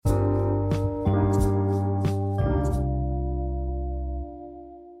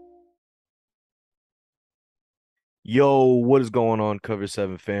Yo, what is going on, Cover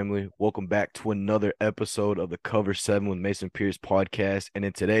 7 family? Welcome back to another episode of the Cover 7 with Mason Pierce podcast. And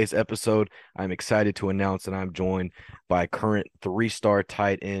in today's episode, I'm excited to announce that I'm joined by current three-star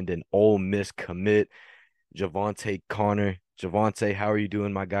tight end and Ole Miss commit, Jayvontay Connor. Jayvontay, how are you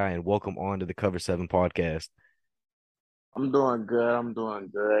doing, my guy? And welcome on to the Cover 7 podcast. I'm doing good. I'm doing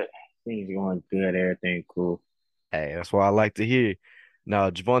good. Things going good. Everything cool. Hey, that's what I like to hear. Now,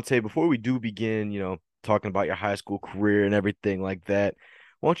 Javante, before we do begin, talking about your high school career and everything like that,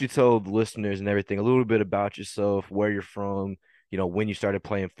 why don't you tell the listeners and everything a little bit about yourself, where you're from, when you started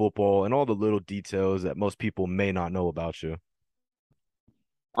playing football, and all the little details that most people may not know about you.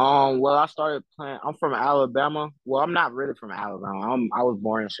 Well, I started playing. I'm from Alabama. Well, I'm not really from Alabama. I was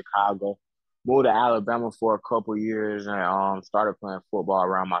born in Chicago. Moved to Alabama for a couple years and started playing football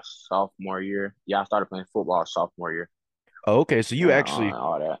around my sophomore year. Yeah, I started playing football sophomore year Oh, okay, so you and actually,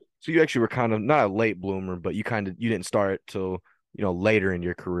 all that. so you actually were kind of not a late bloomer, but you didn't start till, later in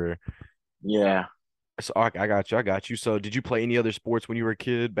your career. Yeah. So I got you, I got you. So did you play any other sports when you were a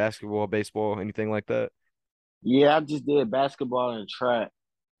kid? Basketball, baseball, anything like that? Yeah, I just did basketball and track.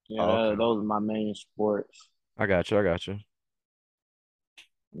 Yeah, Oh, okay. those are my main sports. I got you, I got you.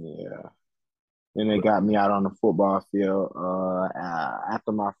 Yeah. Then they got me out on the football field.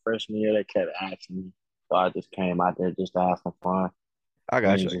 After my freshman year, they kept asking me, so I just came out there just to have some fun I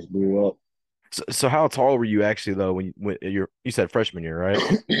got and you. just blew up. So how tall were you actually though when you said freshman year, right?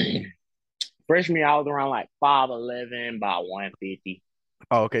 Freshman year, I was around like 5'11", about 150.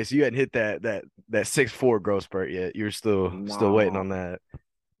 Oh, okay. So you hadn't hit that 6'4" growth spurt yet. You're still waiting on No, that.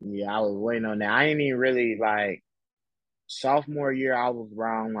 yeah, I was waiting on that. I ain't even really like sophomore year. I was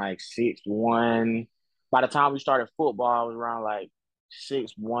around like 6'1". By the time we started football, I was around like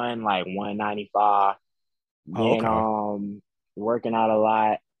 6'1", like 195. Oh, Then okay. working out a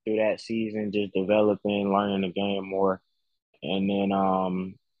lot through that season, just developing, learning the game more. And then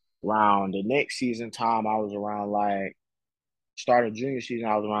around the next season time, I was around like started junior season,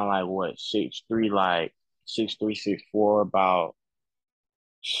 I was around like what, 6'3", like 6'3", 6'4", about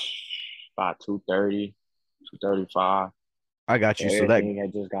 230, 235. I got So you. So that everything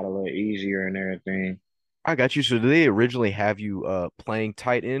had just got a little easier and everything. I got you. So did they originally have you playing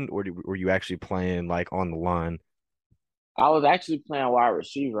tight end were you actually playing like on the line? I was actually playing wide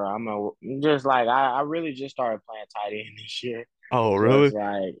receiver. Just like I really just started playing tight end this year. Oh, So it's really?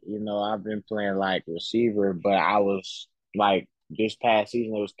 like, I've been playing like receiver, but I was like this past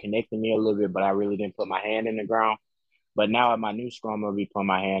season it was connecting me a little bit, but I really didn't put my hand in the ground. But now at my new school, I'm gonna be putting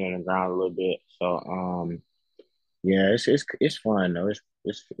my hand in the ground a little bit. So yeah, it's fun though.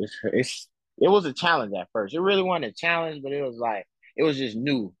 It was a challenge at first. It really wasn't a challenge, but it was like it was just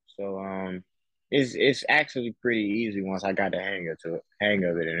new. So it's actually pretty easy once I got the hang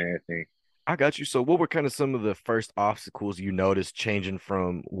of it and everything. I got you. So what were kind of some of the first obstacles you noticed changing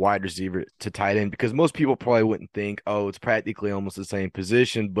from wide receiver to tight end? Because most people probably wouldn't think, oh, it's practically almost the same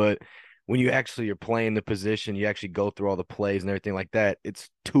position, but when you actually are playing the position, you actually go through all the plays and everything like that. It's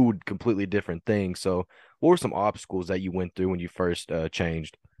two completely different things. So what were some obstacles that you went through when you first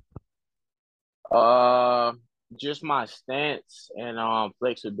changed? Uh, just my stance and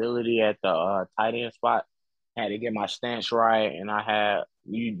flexibility at the tight end spot. Had to get my stance right, and I had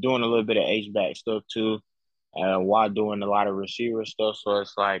you doing a little bit of H back stuff too, while doing a lot of receiver stuff. So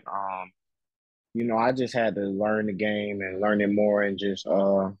it's like I just had to learn the game and learn it more, and just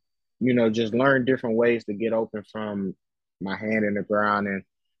learn different ways to get open from my hand in the ground and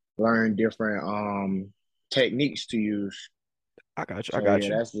learn different techniques to use. I got you. I So got yeah,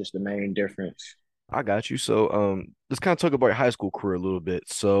 you. that's just the main difference. I got you. So, let's kind of talk about your high school career a little bit.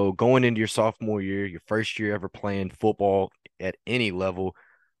 So, going into your sophomore year, your first year ever playing football at any level,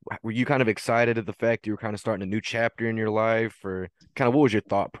 were you kind of excited at the fact you were kind of starting a new chapter in your life, or kind of what was your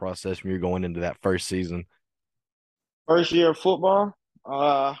thought process when you were going into that first season? First year of football,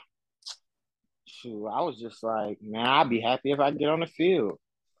 uh, shoot, I was just like, man, I'd be happy if I get on the field.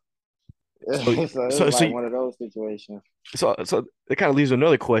 So, So it was so, so, like one of those situations. so it kind of leaves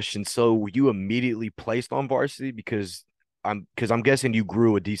another question. So, were you immediately placed on varsity because I'm guessing you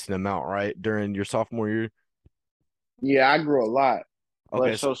grew a decent amount, right, during your sophomore year? Yeah, I grew a lot. But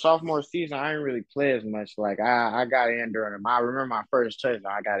Okay, so so sophomore season, I didn't really play as much. Like I got in during I remember my first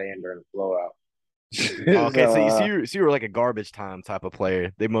touchdown. I got in during the blowout. okay, so so you were like a garbage time type of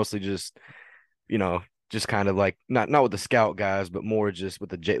player. They mostly just you know, just kind of like not with the scout guys, but more just with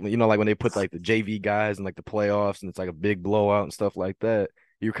the like when they put like the JV guys in like the playoffs and it's like a big blowout and stuff like that.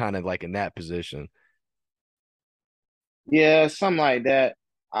 You're kind of like in that position. yeah, something like that.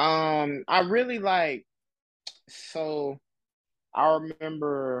 I really like so I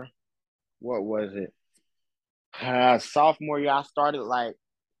remember what was it? Sophomore year, I started like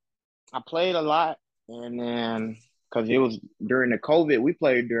I played a lot, and then because it was during the COVID, we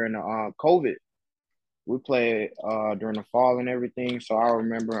played during the COVID. We played during the fall and everything. So I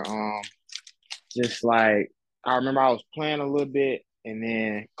remember just like I remember I was playing a little bit, and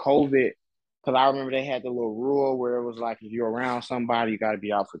then COVID. Because I remember they had the little rule where it was like if you're around somebody, you got to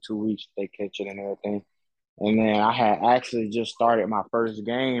be out for 2 weeks if they catch it and everything. And then I had actually just started my first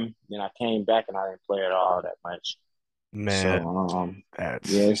game. Then I came back and I didn't play at all that much. So Man, yeah,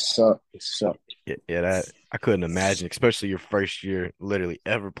 that's it sucked. It sucked. yeah, that I couldn't imagine, especially your first year literally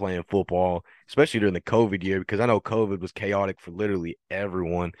ever playing football, especially during the COVID year, because I know COVID was chaotic for literally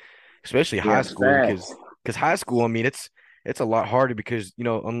everyone, especially high Yeah, school, facts. because high school, I mean, it's a lot harder because,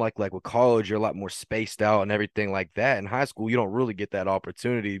 unlike like with college, you're a lot more spaced out and everything like that. In high school, you don't really get that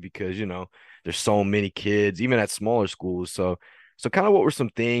opportunity because, there's so many kids, even at smaller schools. So kind of what were some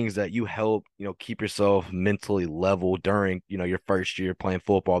things that you helped, keep yourself mentally level during, your first year playing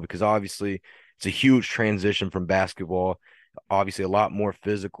football? Because obviously it's a huge transition from basketball, obviously a lot more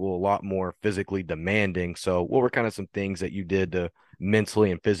physical, a lot more physically demanding. So what were kind of some things that you did to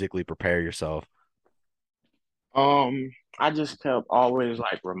mentally and physically prepare yourself? Um, I just kept always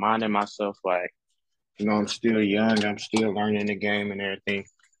like reminding myself, like, I'm still young, I'm still learning the game and everything.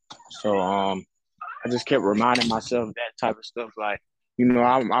 So I just kept reminding myself that type of stuff, like,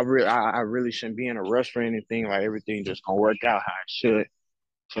 I really shouldn't be in a rush for anything. Like everything just gonna work out how it should.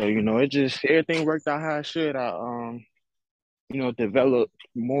 So it just everything worked out how it should. I developed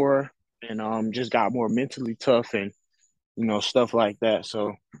more and just got more mentally tough and stuff like that.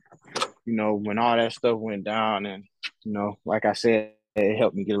 So when all that stuff went down and, like I said, it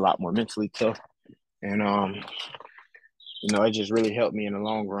helped me get a lot more mentally tough. And, it just really helped me in the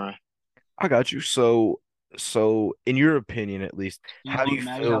long run. I got you. So in your opinion, at least, You going to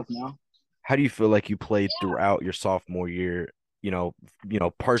Maddie House now? how do you feel like you played throughout your sophomore year,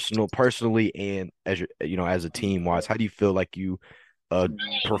 personally and as as a team wise? How do you feel like you uh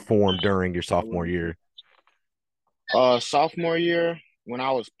performed during your sophomore year? Sophomore year, when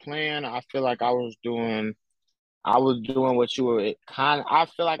I was playing, I feel like I was doing what you would I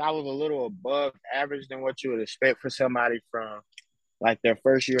feel like I was a little above average than what you would expect for somebody from like their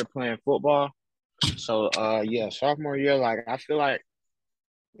first year playing football. So yeah, sophomore year, like I feel like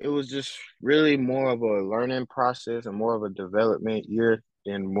it was just really more of a learning process and more of a development year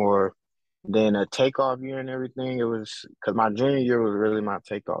than a takeoff year and everything. It was because my junior year was really my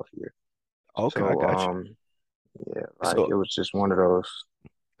takeoff year. Okay, I So got you. yeah, like So it was just one of those.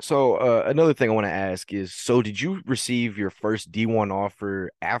 another thing I want to ask is, so did you receive your first D1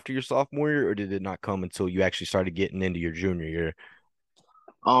 offer after your sophomore year, or did it not come until you actually started getting into your junior year?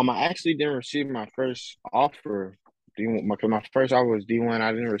 I actually didn't receive my first offer. My first offer was D1.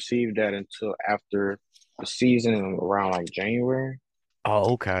 I didn't receive that until after the season around like January.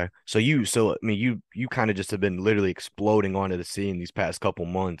 Oh, okay. So I mean, you kind of just have been literally exploding onto the scene these past couple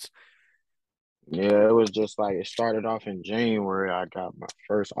months. Yeah, it was just like it started off in January. I got my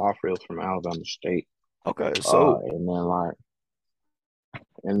first offer. It was from Alabama State. Okay, so And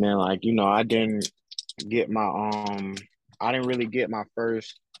then like I didn't get my I didn't really get my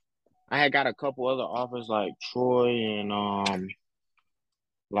first. I had got a couple other offers like Troy and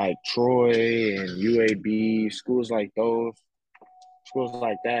UAB schools like those schools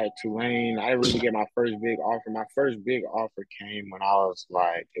like that. Tulane. I didn't really get my first big offer. My first big offer came when I was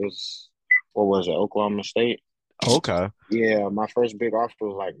like it was what was it, Oklahoma State. okay, Yeah, my first big offer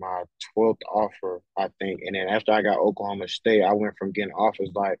was like my 12th offer, I think. And then after I got Oklahoma State, I went from getting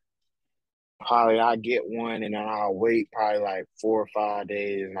offers like probably I get one and then I'll wait probably like 4 or 5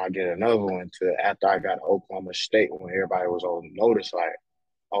 days and I'll get another one to after I got Oklahoma State when everybody was on notice like,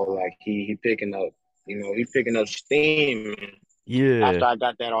 oh, like he picking up, he picking up steam. And yeah, after I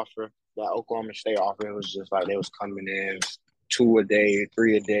got that offer, that Oklahoma State offer, it was just like they was coming in 2 a day,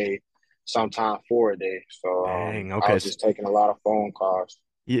 3 a day, sometimes 4 a day. So dang, I okay, was just taking a lot of phone calls.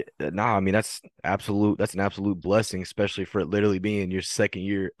 yeah, nah, I mean that's an absolute blessing, especially for it literally being your second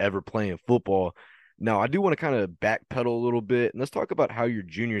year ever playing football. Now, I do want to kind of backpedal a little bit and let's talk about how your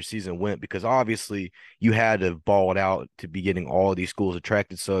junior season went because obviously you had to ball it out to be getting all of these schools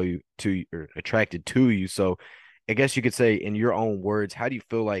attracted to you. So I guess you could say in your own words, how do you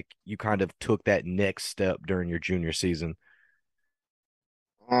feel like you kind of took that next step during your junior season?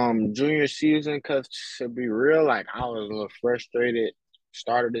 Junior season, cause to be real, like I was a little frustrated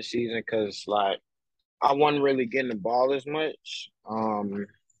start of the season, cause like I wasn't really getting the ball as much.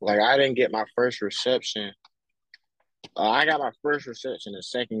 Like I didn't get my first reception. I got my first reception the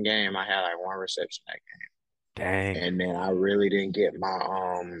second game. I had like one reception that game. Dang. And then I really didn't get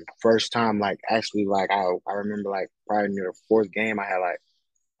my first time like actually like I remember like probably near the fourth game I had like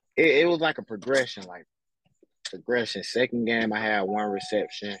it was like a progression. Second game I had one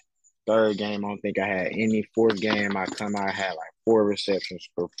reception. Third game I don't think I had any. Fourth game I come out I had like four receptions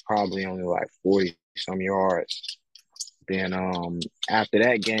for probably only like 40 some yards. Then after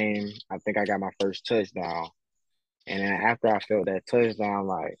that game I think I got my first touchdown. And then after I felt that touchdown,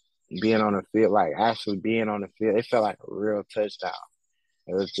 like being on the field, like actually being on the field, it felt like a real touchdown.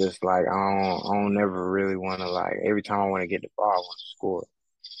 It was just like I don't never really want to like every time I want to get the ball, I want to score.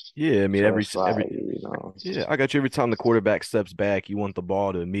 Yeah, I mean So every it's like yeah, I got you. Every time the quarterback steps back, you want the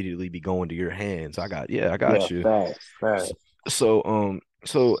ball to immediately be going to your hands. I yeah, got you. fast, S- fast.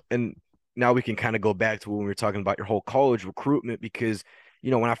 And now we can kind of go back to when we were talking about your whole college recruitment because,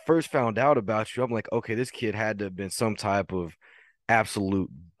 when I first found out about you, I'm like, okay, this kid had to have been some type of absolute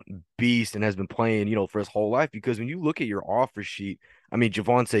beast and has been playing, for his whole life. Because when you look at your offer sheet, I mean,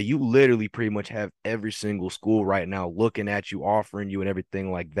 Jayvontay, you literally pretty much have every single school right now looking at you, offering you, and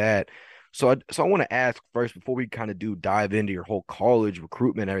everything like that. So I want to ask first before we kind of do dive into your whole college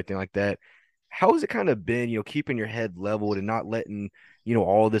recruitment and everything like that. How has it kind of been, keeping your head leveled and not letting,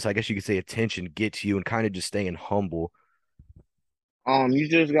 all this, I guess you could say, attention get to you and kind of just staying humble? You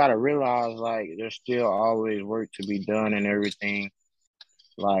just gotta realize like there's still always work to be done and everything.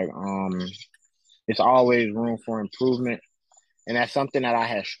 Like it's always room for improvement, and that's something that I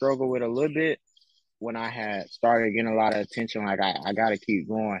had struggled with a little bit when I had started getting a lot of attention. Like I gotta keep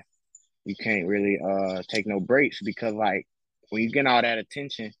going. You can't really take no breaks because like when you get all that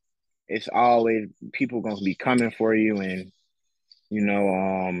attention, it's always people gonna be coming for you and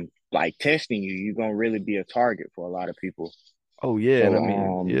like testing you. You're gonna really be a target for a lot of people. Oh yeah, and So I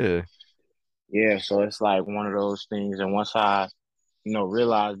mean, yeah. yeah, so it's like one of those things. And once I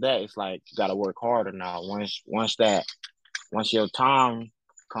realize that, it's like you gotta work harder now. Once your time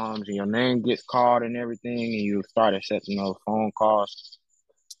comes and your name gets called and everything, and you start accepting those phone calls,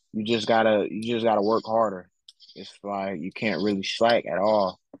 you just gotta work harder. It's like you can't really slack at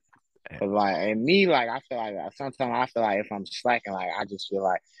all. Cause like and me, like I feel like sometimes I feel like if I'm slacking, like I just feel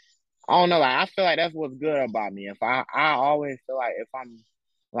like I don't know, like I feel like that's what's good about me. If I always feel like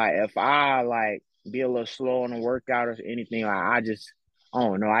if I like be a little slow on the workout or anything, like I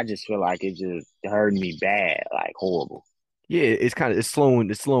don't know, I just feel like it just hurt me bad, like horrible. Yeah, it's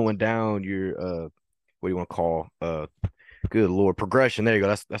slowing down your what do you want to call good Lord, progression. There you go.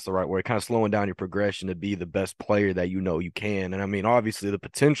 That's the right word. Kind of slowing down your progression to be the best player that you can. And I mean, obviously the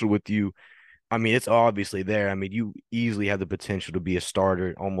potential with you, I mean, it's obviously there. I mean, you easily have the potential to be a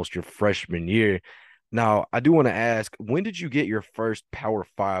starter almost your freshman year. Now, I do want to ask, when did you get your first Power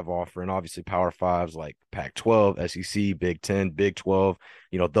Five offer? And obviously, Power Fives like Pac-12, SEC, Big Ten, Big 12,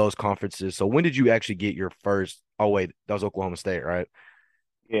 those conferences. So when did you actually get your first? Oh, wait, that was Oklahoma State, right?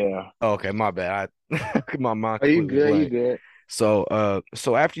 Yeah. Oh, okay, my bad. My mind Are you completely good? You blank. good?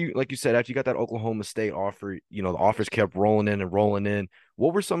 So after you, like you said, after you got that Oklahoma State offer, the offers kept rolling in and rolling in.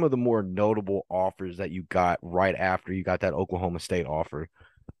 What were some of the more notable offers that you got right after you got that Oklahoma State offer?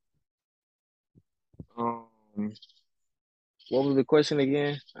 Um, what was the question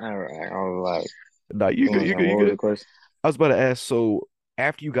again? All right, I was like No, you good, doing you something. good, you What was the good. question? I was about to ask, so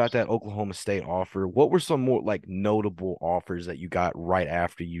after you got that Oklahoma State offer, what were some more like notable offers that you got right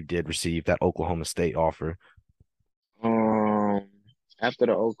after you did receive that Oklahoma State offer? Um, After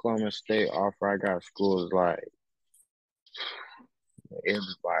the Oklahoma State offer, I got schools like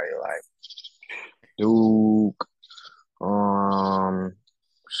everybody, like Duke, um,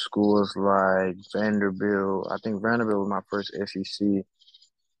 schools like Vanderbilt. I think Vanderbilt was my first SEC.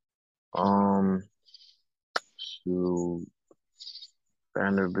 Um, to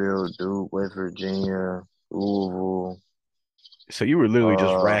Vanderbilt, Duke, West Virginia, Louisville. So you were literally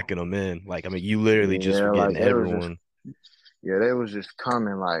just Uh, racking them in. Like, I mean, you literally just were yeah, getting like they was just everyone. yeah, they was just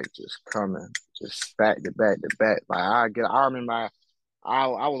coming, like just coming, just back to back to back. Like I remember I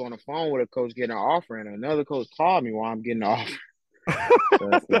was on the phone with a coach getting an offer, and another coach called me while I'm getting the offer.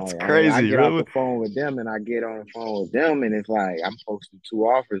 So it's That's like, I mean, I crazy, get off really. the phone with them, and I get on the phone with them, and it's like I'm posting two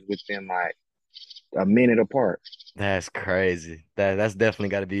offers within like a minute apart. That's crazy. That's definitely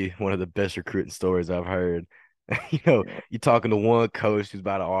got to be one of the best recruiting stories I've heard. You're talking to one coach who's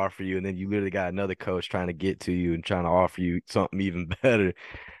about to offer you, and then you literally got another coach trying to get to you and trying to offer you something even better.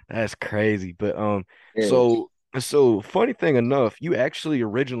 That's crazy. But Yeah, so funny thing enough, you actually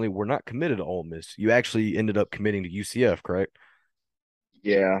originally were not committed to Ole Miss. You actually ended up committing to UCF, correct?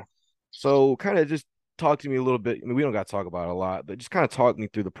 yeah. So kind of just talk to me a little bit. I mean, we don't got to talk about it a lot, but just kind of talk me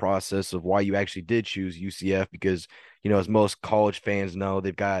through the process of why you actually did choose UCF because, as most college fans know,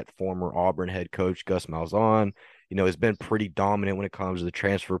 they've got former Auburn head coach Gus Malzahn. Has been pretty dominant when it comes to the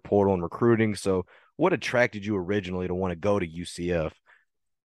transfer portal and recruiting. So, what attracted you originally to want to go to UCF?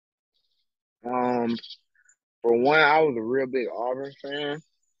 Um, for one, I was a real big Auburn fan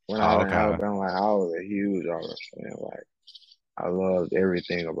when I Oh, was in okay. Alabama. Like I was a huge Auburn fan. Like I loved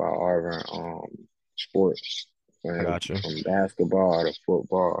everything about Auburn sports, I from got you. from basketball to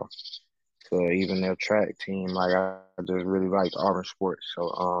football to even their track team. Like I just really liked Auburn sports.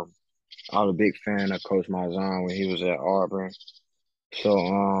 So I was a big fan of Coach Malzahn when he was at Auburn.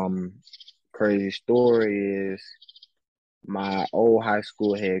 So crazy story is my old high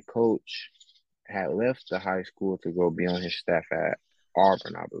school head coach had left the high school to go be on his staff at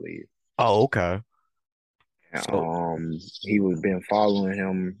Auburn, I believe. Oh, okay. And, So he was been following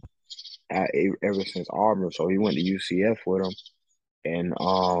him ever since Auburn, so he went to UCF with him. And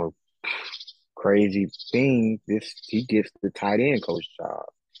crazy thing, this he gets the tight end coach job.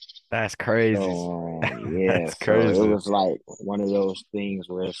 that's crazy. So yeah, That's so it crazy. was like one of those things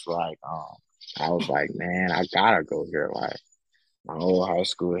where it's like I was like, man, I gotta go here. Like my old high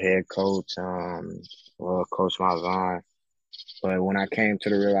school head coach, Coach Malzahn. But when I came to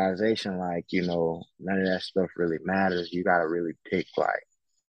the realization, like, none of that stuff really matters. You gotta really pick like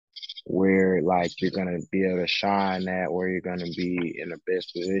where like you're gonna be able to shine at, where you're gonna be in the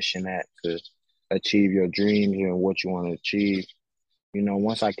best position at to achieve your dreams and what you want to achieve.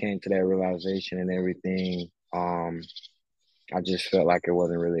 Once I came to that realization and everything, I just felt like it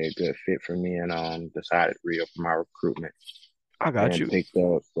wasn't really a good fit for me and decided to re-up my recruitment I got and you. picked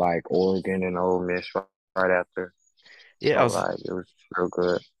up like Oregon and Ole Miss right after. Yeah, So like it was real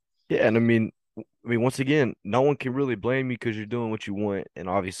good. yeah, and I mean, once again, no one can really blame you because you're doing what you want. And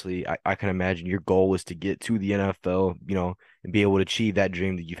obviously, I can imagine your goal was to get to the NFL, and be able to achieve that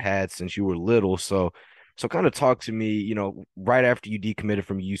dream that you've had since you were little. So kind of talk to me, right after you decommitted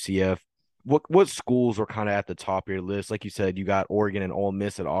from UCF, what schools were kind of at the top of your list? Like you said, you got Oregon and Ole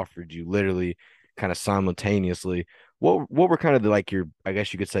Miss that offered you literally kind of simultaneously. What were kind of like your, I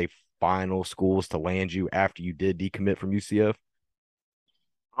guess you could say, final schools to land you after you did decommit from UCF?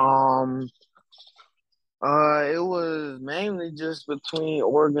 Um, it was mainly just between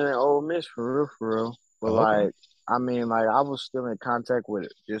Oregon and Ole Miss for real. But Oh, okay. like, I mean, like I was still in contact with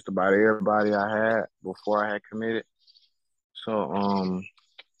just about everybody I had before I had committed. So,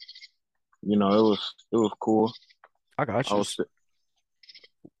 it was cool. I got I you. was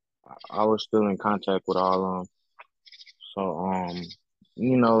I was still in contact with all of them. So,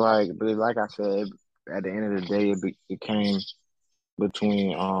 but like I said, at the end of the day, it came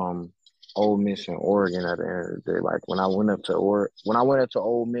between Ole Miss and Oregon at the end of the day. Like when I went up to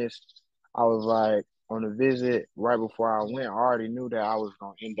Ole Miss, I was like on a visit right before I went. I already knew that I was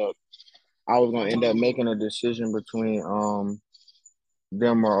gonna end up making a decision between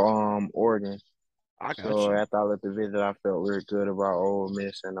them or Oregon. I got So you. after I left the visit, I felt really good about Ole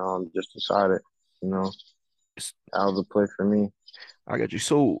Miss and just decided, you know, that was a place for me. I got you.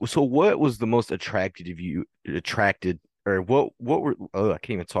 So what was the most attracted of you attracted or what were I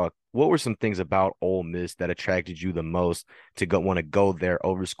can't even talk. What were some things about Ole Miss that attracted you the most to go want to go there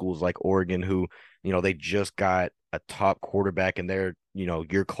over schools like Oregon who, they just got a top quarterback in their,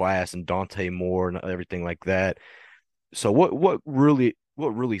 your class and Dante Moore and everything like that. So what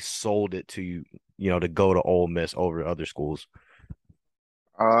really sold it to you, to go to Ole Miss over other schools?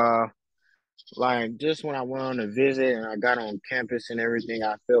 Uh, like just when I went on a visit and I got on campus and everything,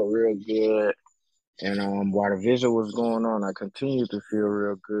 I felt real good. And while the visit was going on, I continued to feel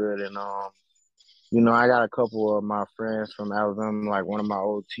real good. And I got a couple of my friends from Alabama, like one of my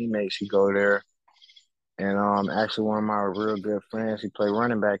old teammates, he go there. And actually one of my real good friends, he played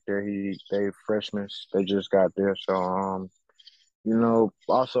running back there. They freshmen, they just got there. So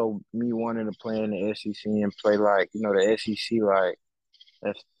also me wanting to play in the SEC and play like, the SEC, like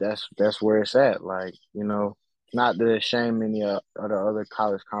that's where it's at. Like, not to shame any of the other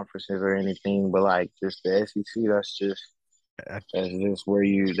college conferences or anything, but like just the SEC, that's just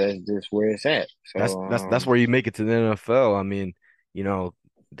where it's at. That's So that's that's where you make it to the NFL. I mean, you know,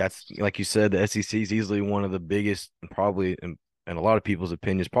 that's like you said, the SEC is easily one of the biggest, probably in a lot of people's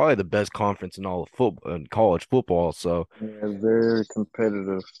opinions, probably the best conference in all of football and college football. So, yeah, it's very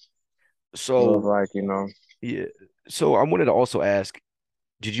competitive. So it's so like, yeah. So I wanted to also ask,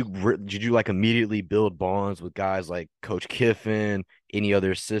 did you like immediately build bonds with guys like Coach Kiffin, any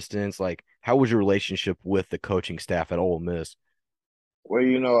other assistants? Like, how was your relationship with the coaching staff at Ole Miss?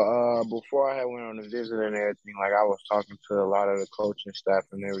 Well, before I had went on the visit and everything, like I was talking to a lot of the coaching staff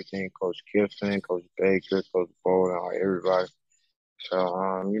and everything, Coach Kiffin, Coach Baker, Coach Bolden, like everybody. So,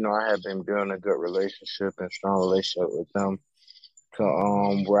 I had been building a good relationship and strong relationship with them to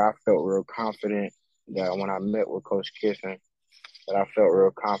where I felt real confident that when I met with Coach Kiffin, that I felt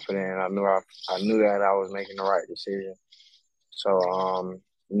real confident and I knew that I was making the right decision. So,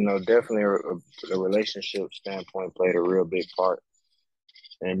 definitely the relationship standpoint played a real big part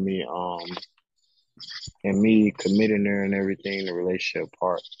in me committing there and everything, the relationship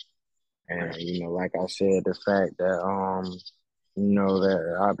part. And, like I said, the fact that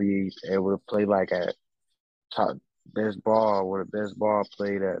that I'll be able to play like at top best ball where the best ball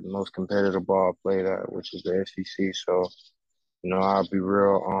played at, the most competitive ball played at, which is the SEC. So, I'll be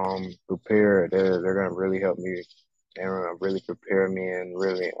real prepared. They're gonna really help me and really prepare me and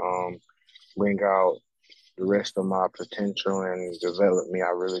really bring out the rest of my potential and develop me. I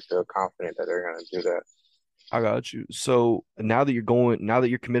really feel confident that they're gonna do that. I got you. So now that you're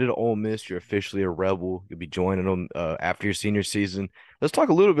committed to Ole Miss, you're officially a Rebel. You'll be joining them after your senior season. Let's talk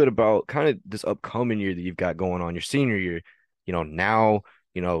a little bit about kind of this upcoming year that you've got going on, your senior year. Now,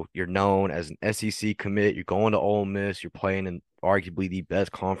 you're known as an SEC commit. You're going to Ole Miss. You're playing in arguably the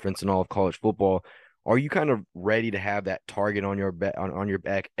best conference in all of college football. Are you kind of ready to have that target on your back on your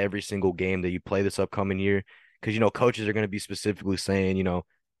back every single game that you play this upcoming year? Because coaches are going to be specifically saying,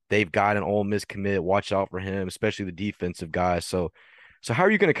 they've got an Ole Miss commit. Watch out for him, especially the defensive guys. So how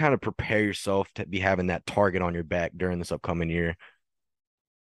are you going to kind of prepare yourself to be having that target on your back during this upcoming year?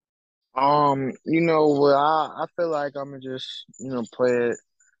 Well, I feel like I'm gonna just,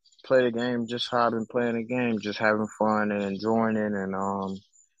 play the game just how I've been playing the game, just having fun and enjoying it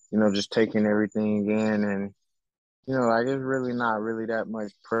and just taking everything in and like it's really not really that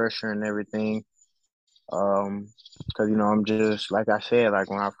much pressure and everything. Because I'm just like I said, like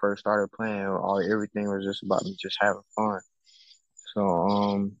when I first started playing, all everything was just about me just having fun.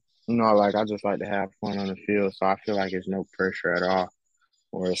 So like I just like to have fun on the field, so I feel like it's no pressure at all.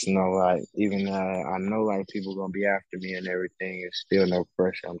 Or it's no like even I know like people gonna be after me and everything. It's still no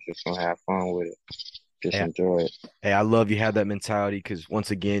pressure. I'm just gonna have fun with it. Just Hey, enjoy it. hey, I love you have that mentality because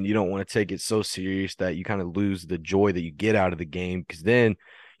once again, you don't want to take it so serious that you kind of lose the joy that you get out of the game because then,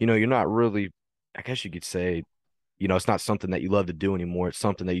 you're not really, I guess you could say, it's not something that you love to do anymore. It's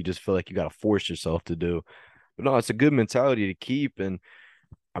something that you just feel like you got to force yourself to do. But no, it's a good mentality to keep. And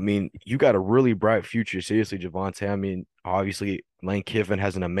I mean, you got a really bright future. Seriously, Jayvontay. I mean, obviously, Lane Kiffin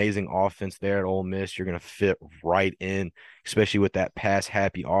has an amazing offense there at Ole Miss. You're going to fit right in, especially with that pass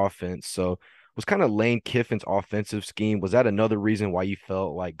happy offense. So, was kind of Lane Kiffin's offensive scheme, was that another reason why you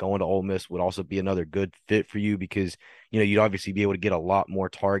felt like going to Ole Miss would also be another good fit for you? Because, you'd obviously be able to get a lot more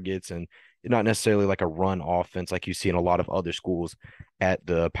targets and not necessarily like a run offense like you see in a lot of other schools at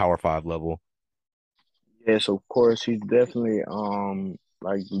the Power Five level. Yes, of course. He's definitely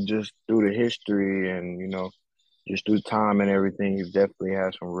like just through the history and just through time and everything. He's definitely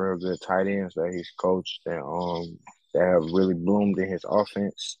had some real good tight ends that he's coached and that have really bloomed in his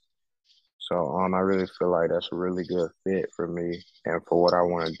offense. So I really feel like that's a really good fit for me and for what I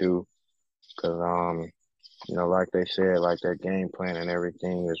want to do. Cause like they said, like their game plan and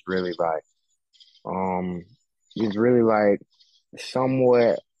everything is really like um it's really like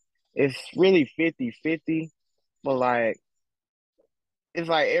somewhat it's really 50-50, but like it's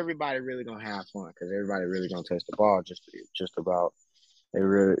like everybody really gonna have fun because everybody really gonna touch the ball just about. They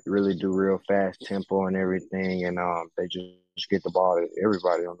really do real fast tempo and everything, and they just get the ball to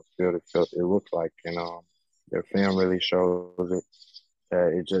everybody on the field. It looks like, and their film really shows it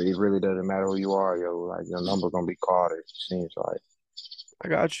that it really doesn't matter who you are, like your number gonna be called. It seems like. I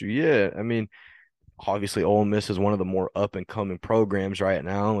got you. Yeah. I mean, obviously Ole Miss is one of the more up and coming programs right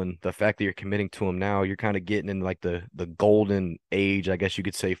now, and the fact that you're committing to them now, you're kind of getting in like the golden age, I guess you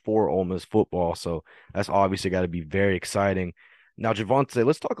could say, for Ole Miss football. So that's obviously got to be very exciting. Now, Javonte,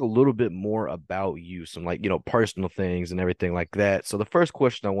 let's talk a little bit more about you, some like personal things and everything like that. So the first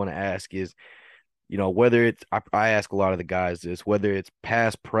question I want to ask is, whether it's I ask a lot of the guys this, whether it's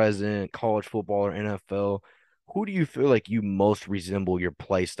past, present, college football or NFL, who do you feel like you most resemble your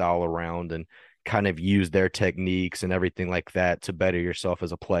play style around and kind of use their techniques and everything like that to better yourself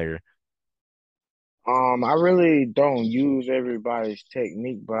as a player? I really don't use everybody's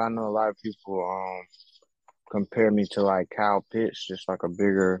technique, but I know a lot of people compare me to like Kyle Pitts, just like a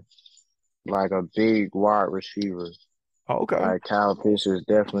big wide receiver. Oh, okay. Like Kyle Pitts is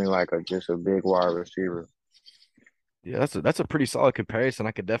definitely like just a big wide receiver. Yeah, that's a pretty solid comparison.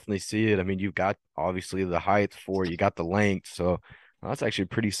 I could definitely see it. I mean, you've got obviously the height for it, you got the length, so that's actually a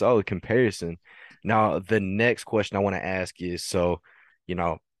pretty solid comparison. Now, the next question I want to ask is, so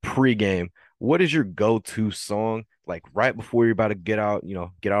pregame, what is your go-to song? Like right before you're about to get out,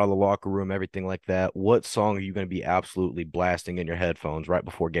 get out of the locker room, everything like that. What song are you going to be absolutely blasting in your headphones right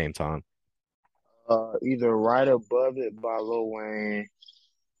before game time? Either Right Above It by Lil Wayne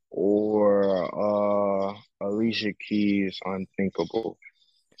or Alicia Keys' Unthinkable.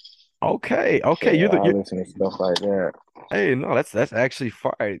 Okay, So okay, I listen to stuff like that. hey, no, that's actually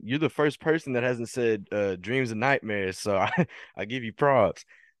fire. You're the first person that hasn't said dreams and nightmares, so I give you props.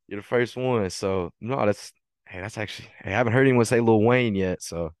 You're the first one. So no, that's actually hey, I haven't heard anyone say Lil Wayne yet,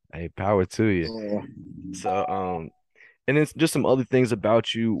 so hey, power to you. Yeah. So and then just some other things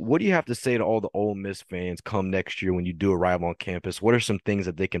about you. What do you have to say to all the Ole Miss fans come next year when you do arrive on campus? What are some things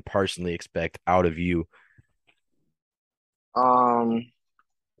that they can personally expect out of you? Um,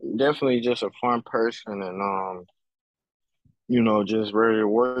 Definitely just a fun person and just ready to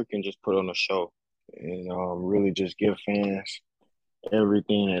work and just put on a show. And really just give fans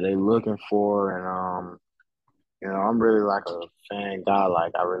everything that they looking for. And I'm really like a fan guy.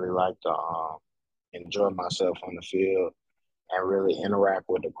 Like I really like to enjoy myself on the field and really interact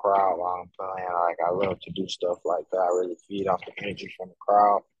with the crowd while I'm playing. Like I love to do stuff like that. I really feed off the energy from the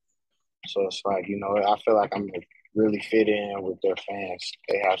crowd. So it's like, I feel like I'm really fit in with their fans.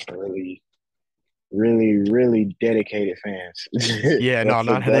 They have some really, really, really dedicated fans. Yeah, no,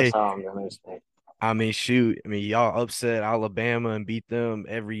 not That's they. how I'm gonna say. I mean, shoot. I mean, y'all upset Alabama and beat them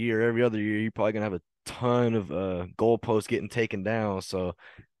every year, every other year. You're probably gonna have a ton of goalposts getting taken down. So,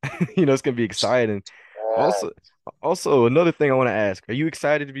 it's gonna be exciting. Uh, Also, also another thing I want to ask: are you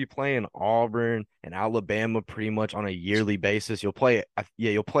excited to be playing Auburn and Alabama pretty much on a yearly basis? You'll play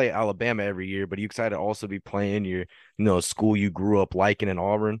Alabama every year, but are you excited to also be playing your, school you grew up liking in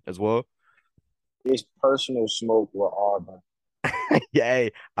Auburn as well? it's personal smoke with Auburn. Yeah,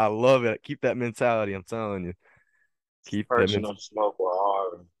 hey, I love it. Keep that mentality. I'm telling you, keep that mentality. Personal smoke with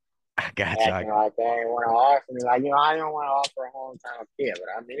Auburn. I got you. Acting like they ain't want to offer me. Like, I don't want to offer a hometown kid, but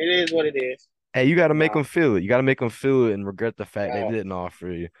I mean, it is what it is. Hey, you got to You make them know, feel it. You got to make them feel it and regret the fact they uh, didn't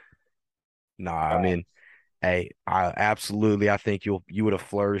offer you. Nah, I uh, mean, hey, I think you would have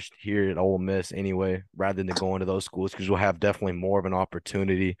flourished here at Ole Miss anyway, rather than going to those schools because you'll have definitely more of an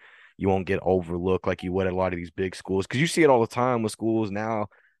opportunity. You won't get overlooked like you would at a lot of these big schools because you see it all the time with schools now,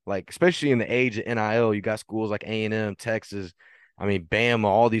 like especially in the age of NIL. You got schools like A&M, Texas. I mean, Bama,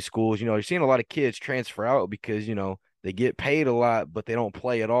 all these schools. You're seeing a lot of kids transfer out because they get paid a lot, but they don't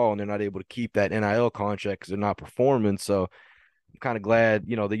play at all, and they're not able to keep that NIL contract because they're not performing. So I'm kind of glad,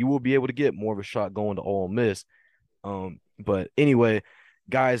 that you will be able to get more of a shot going to Ole Miss. But anyway,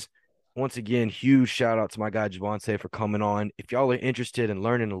 guys, once again, huge shout out to my guy Jayvontay for coming on. If y'all are interested in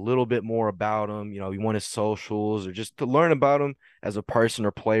learning a little bit more about him, you want his socials or just to learn about him as a person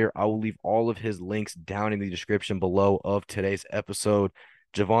or player, I will leave all of his links down in the description below of today's episode.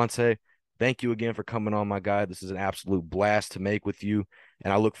 Jayvontay, thank you again for coming on, my guy. This is an absolute blast to make with you.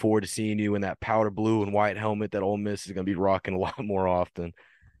 And I look forward to seeing you in that powder blue and white helmet that Ole Miss is going to be rocking a lot more often.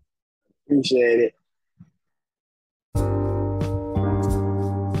 appreciate it.